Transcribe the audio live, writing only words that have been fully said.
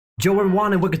Joe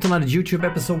everyone, and welcome to another YouTube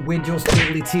episode with yours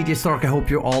truly, TJstark. I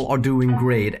hope you all are doing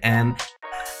great, and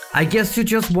I guess you're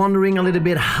just wondering a little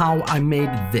bit how I made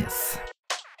this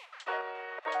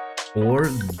or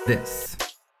this.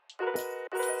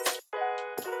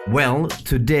 Well,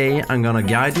 today I'm gonna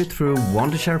guide you through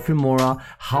Wondershare Filmora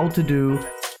how to do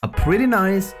a pretty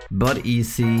nice but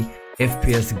easy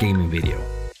FPS gaming video.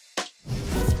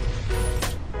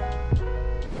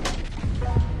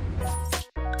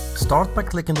 Start by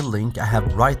clicking the link I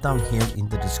have right down here in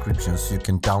the description so you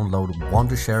can download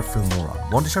Wondershare Filmora.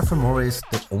 Wondershare Filmora is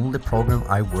the only program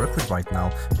I work with right now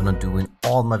when I'm doing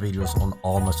all my videos on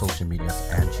all my social medias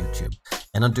and YouTube.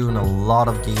 And I'm doing a lot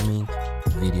of gaming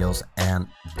videos, and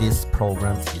this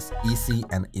program is easy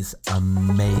and is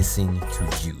amazing to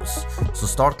use. So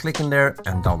start clicking there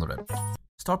and download it.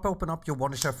 Start by opening up your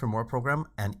Wondershare Filmora program,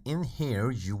 and in here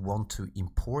you want to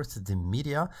import the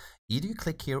media. Either you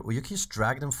click here or you can just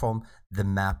drag them from the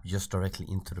map just directly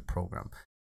into the program.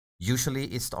 Usually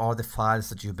it's all the files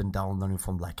that you've been downloading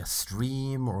from like a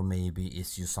stream, or maybe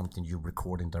it's just something you're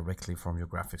recording directly from your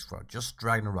graphics card. Just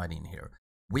drag them right in here.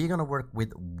 We're gonna work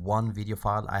with one video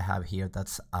file I have here.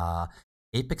 That's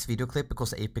Apex video clip,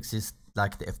 because Apex is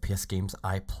like the FPS games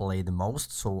I play the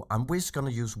most. So I'm just gonna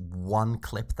use one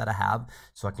clip that I have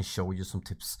so I can show you some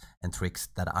tips and tricks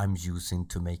that I'm using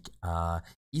to make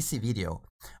easy video.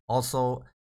 Also,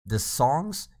 the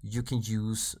songs you can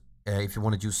use if you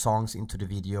want to use songs into the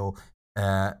video.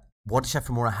 Wondershare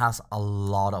Filmora has a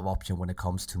lot of options when it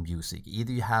comes to music.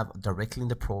 Either you have directly in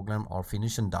the program or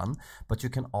finish and done, but you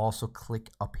can also click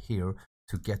up here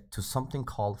to get to something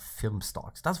called film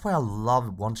stocks. That's why I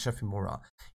love Wondershare Filmora.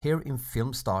 Here in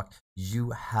film stock, you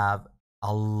have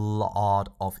a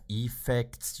lot of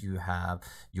effects. You have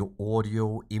your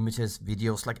audio, images,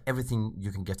 videos, like everything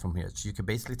you can get from here. So you can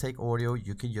basically take audio,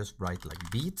 you can just write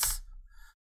like beats,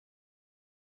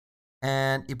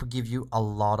 and it will give you a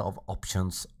lot of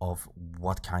options of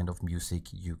what kind of music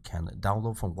you can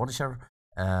download from Wondershare.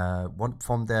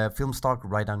 From the film stock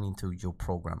right down into your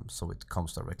program, so it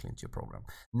comes directly into your program.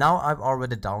 Now I've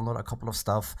already downloaded a couple of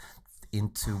stuff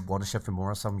into Wondershare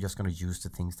Filmora, so I'm just going to use the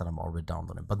things that I'm already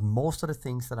downloading. But most of the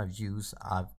things that I've used,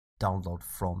 I've downloaded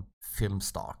from film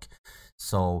stock.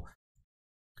 So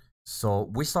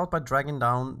we start by dragging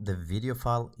down the video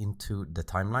file into the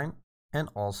timeline and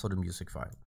also the music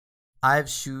file. I've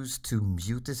chosen to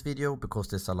mute this video because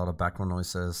there's a lot of background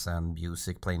noises and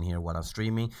music playing here while I'm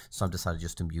streaming, so I've decided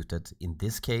just to mute it in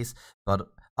this case. But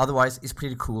otherwise, it's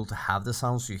pretty cool to have the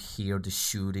sounds. You hear the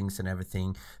shootings and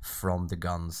everything from the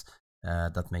guns.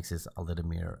 That makes it a little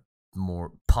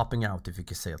more popping out, if you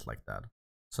could say it like that.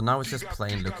 So now it's just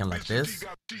plain looking like this.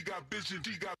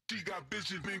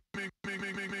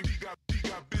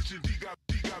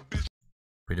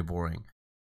 Pretty boring.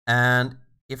 And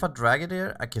if I drag it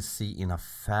here, I can see in a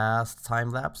fast time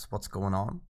lapse what's going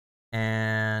on.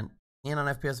 And in an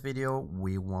FPS video,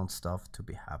 we want stuff to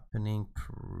be happening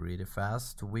pretty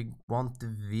fast. We want the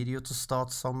video to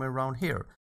start somewhere around here.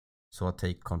 So I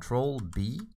take Control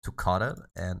B to cut it,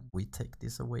 and we take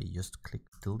this away. Just click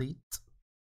delete.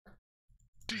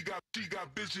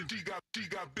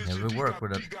 And we work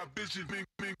with it.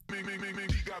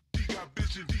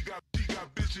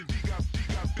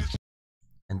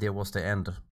 And there was the end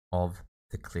of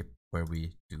the clip where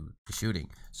we do the shooting.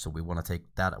 So we want to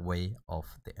take that away of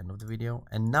the end of the video.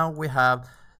 And now we have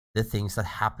the things that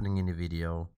are happening in the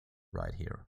video right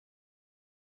here.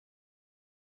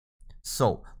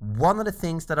 So one of the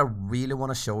things that I really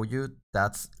want to show you,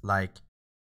 that's like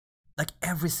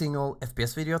every single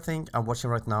FPS video thing I'm watching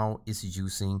right now is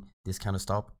using this kind of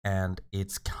stuff, and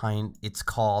it's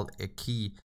called a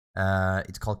key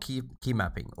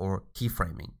mapping or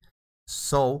keyframing.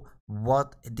 So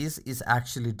what this is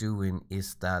actually doing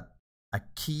is that a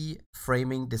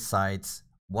keyframing decides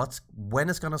when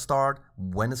it's gonna start,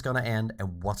 when it's gonna end,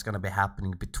 and what's gonna be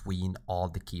happening between all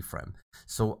the keyframe.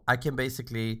 So I can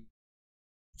basically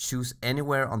choose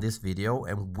anywhere on this video,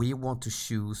 and we want to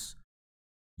choose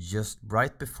just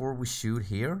right before we shoot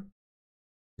here.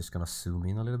 Just gonna zoom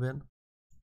in a little bit.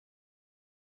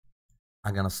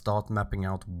 I'm gonna start mapping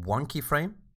out one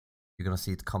keyframe. You're gonna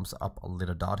see it comes up a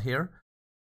little dot here.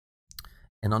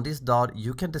 And on this dot,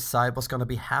 you can decide what's gonna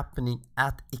be happening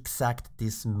at exact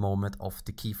this moment of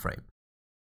the keyframe.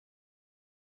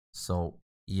 So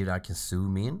either I can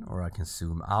zoom in or I can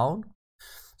zoom out.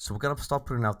 So we're gonna start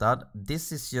putting out that.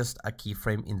 This is just a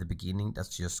keyframe in the beginning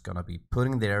that's just gonna be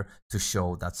putting there to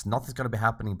show that nothing's gonna be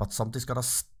happening, but something's gonna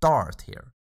start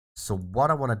here. So what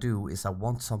I wanna do is I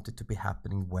want something to be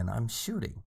happening when I'm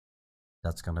shooting.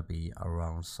 That's gonna be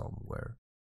around somewhere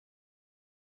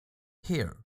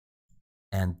here.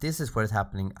 And this is where it's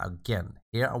happening again.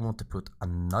 Here I want to put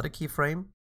another keyframe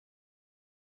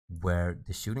where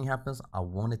the shooting happens. I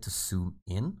want it to zoom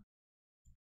in.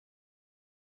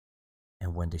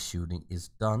 And when the shooting is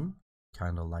done,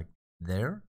 kind of like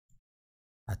there,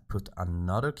 I put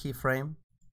another keyframe.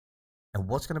 And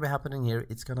what's going to be happening here,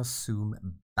 it's going to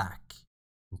zoom back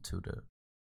into the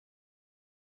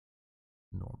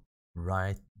norm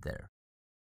right there.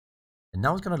 And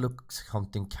now it's going to look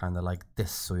something kind of like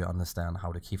this, so you understand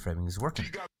how the keyframing is working.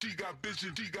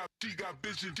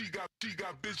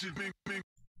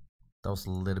 That was a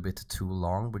little bit too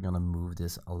long. We're going to move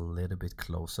this a little bit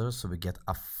closer so we get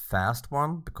a fast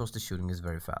one, because the shooting is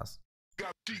very fast.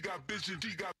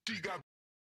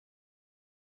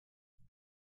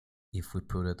 If we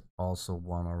put it also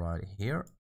one right here,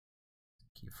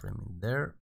 keyframing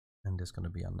there, and there's going to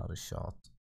be another shot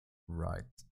right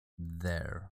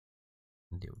there.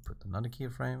 And then we put another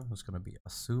keyframe, who's going to be a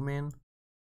zoom in.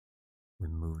 We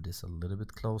move this a little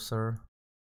bit closer.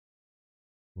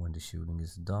 When the shooting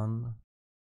is done,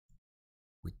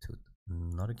 we put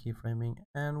another keyframing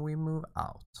and we move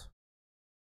out.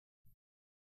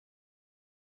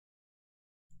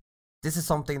 This is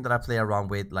something that I play around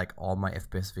with, like all my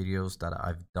FPS videos that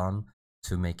I've done,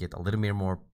 to make it a little bit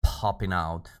more popping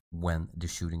out when the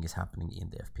shooting is happening in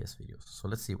the FPS videos. So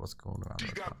let's see what's going around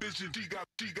right now.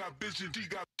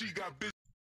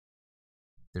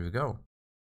 There we go.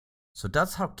 So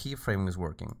that's how keyframing is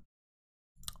working.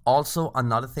 Also,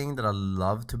 another thing that I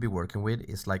love to be working with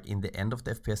is like in the end of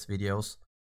the FPS videos,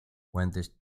 when this,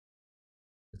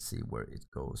 let's see where it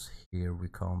goes. Here we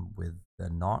come with the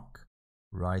knock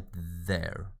right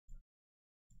there.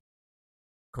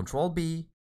 Control B,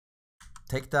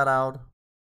 take that out,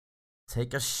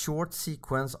 take a short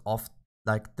sequence of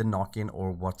like the knock-in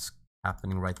or what's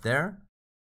happening right there.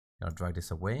 I'm gonna drag this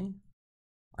away.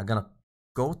 I'm gonna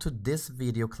go to this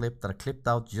video clip that I clipped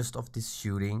out just of this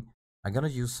shooting. I'm gonna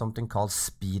use something called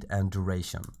speed and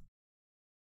duration.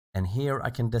 And here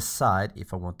I can decide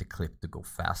if I want the clip to go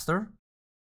faster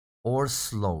or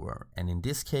slower. And in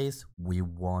this case, we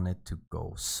want it to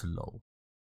go slow.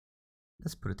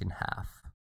 Let's put it in half.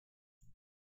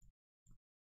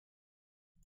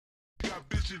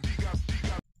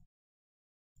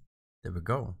 There we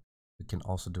go. We can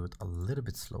also do it a little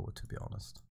bit slower, to be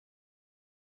honest.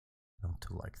 Down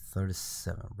to like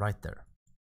 37, right there.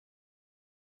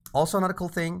 Also, another cool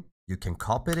thing, you can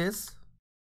copy this,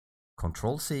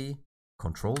 Control C,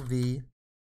 Control V,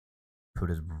 put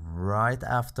it right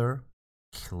after,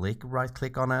 right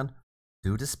click on it,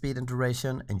 do the speed and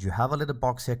duration, and you have a little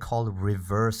box here called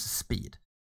reverse speed.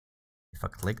 If I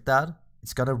click that,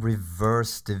 it's gonna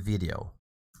reverse the video.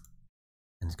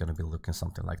 And it's gonna be looking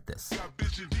something like this.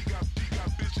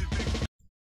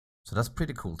 So that's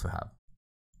pretty cool to have.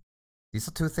 These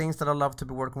are two things that I love to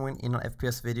be working with in an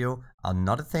FPS video.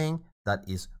 Another thing that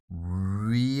is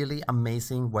really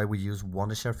amazing why we use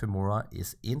Wondershare Filmora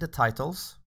is in the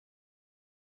titles.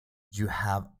 You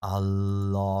have a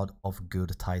lot of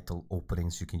good title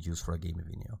openings you can use for a gaming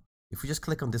video. If we just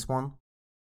click on this one,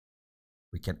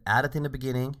 we can add it in the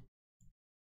beginning.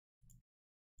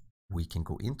 We can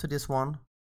go into this one.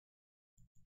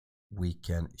 We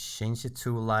can change it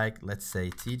to like, let's say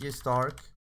TJstark.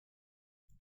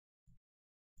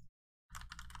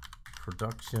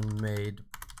 Production made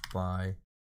by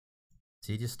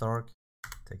TJstark.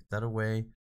 Take that away. You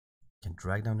can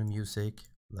drag down the music.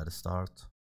 Let it start.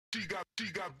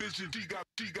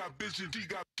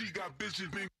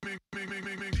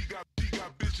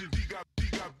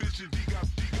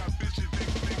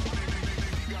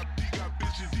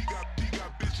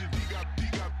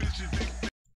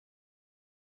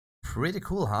 Pretty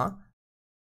cool, huh?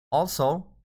 Also,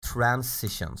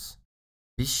 transitions.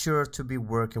 Be sure to be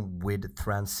working with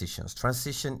transitions.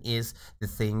 Transition is the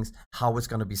things, how it's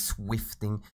going to be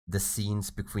swifting the scenes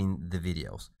between the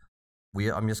videos.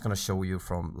 I'm just going to show you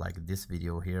from like this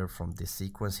video here, from this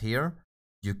sequence here.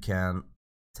 You can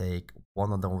take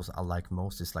one of those I like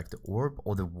most, is like the orb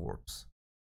or the warps.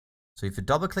 So if you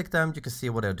double click them, you can see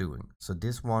what they're doing. So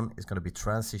this one is going to be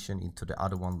transition into the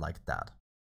other one like that.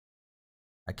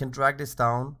 I can drag this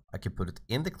down. I can put it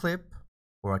in the clip,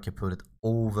 or I can put it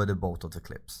over the both of the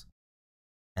clips.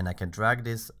 And I can drag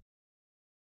this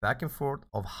back and forth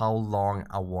of how long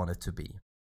I want it to be.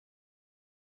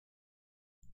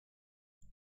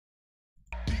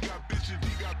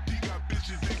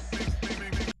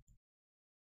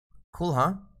 Cool,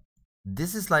 huh?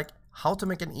 This is like how to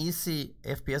make an easy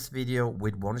FPS video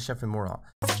with Wondershare Filmora.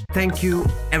 Thank you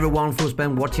everyone for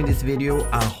watching this video.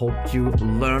 I hope you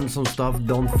learned some stuff.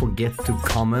 Don't forget to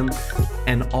comment,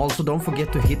 and also don't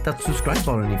forget to hit that subscribe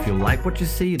button if you like what you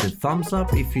see, the thumbs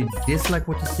up. If you dislike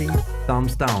what you see,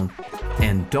 thumbs down.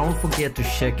 And don't forget to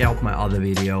check out my other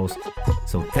videos.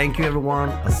 So thank you everyone.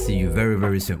 I'll see you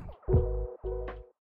very soon.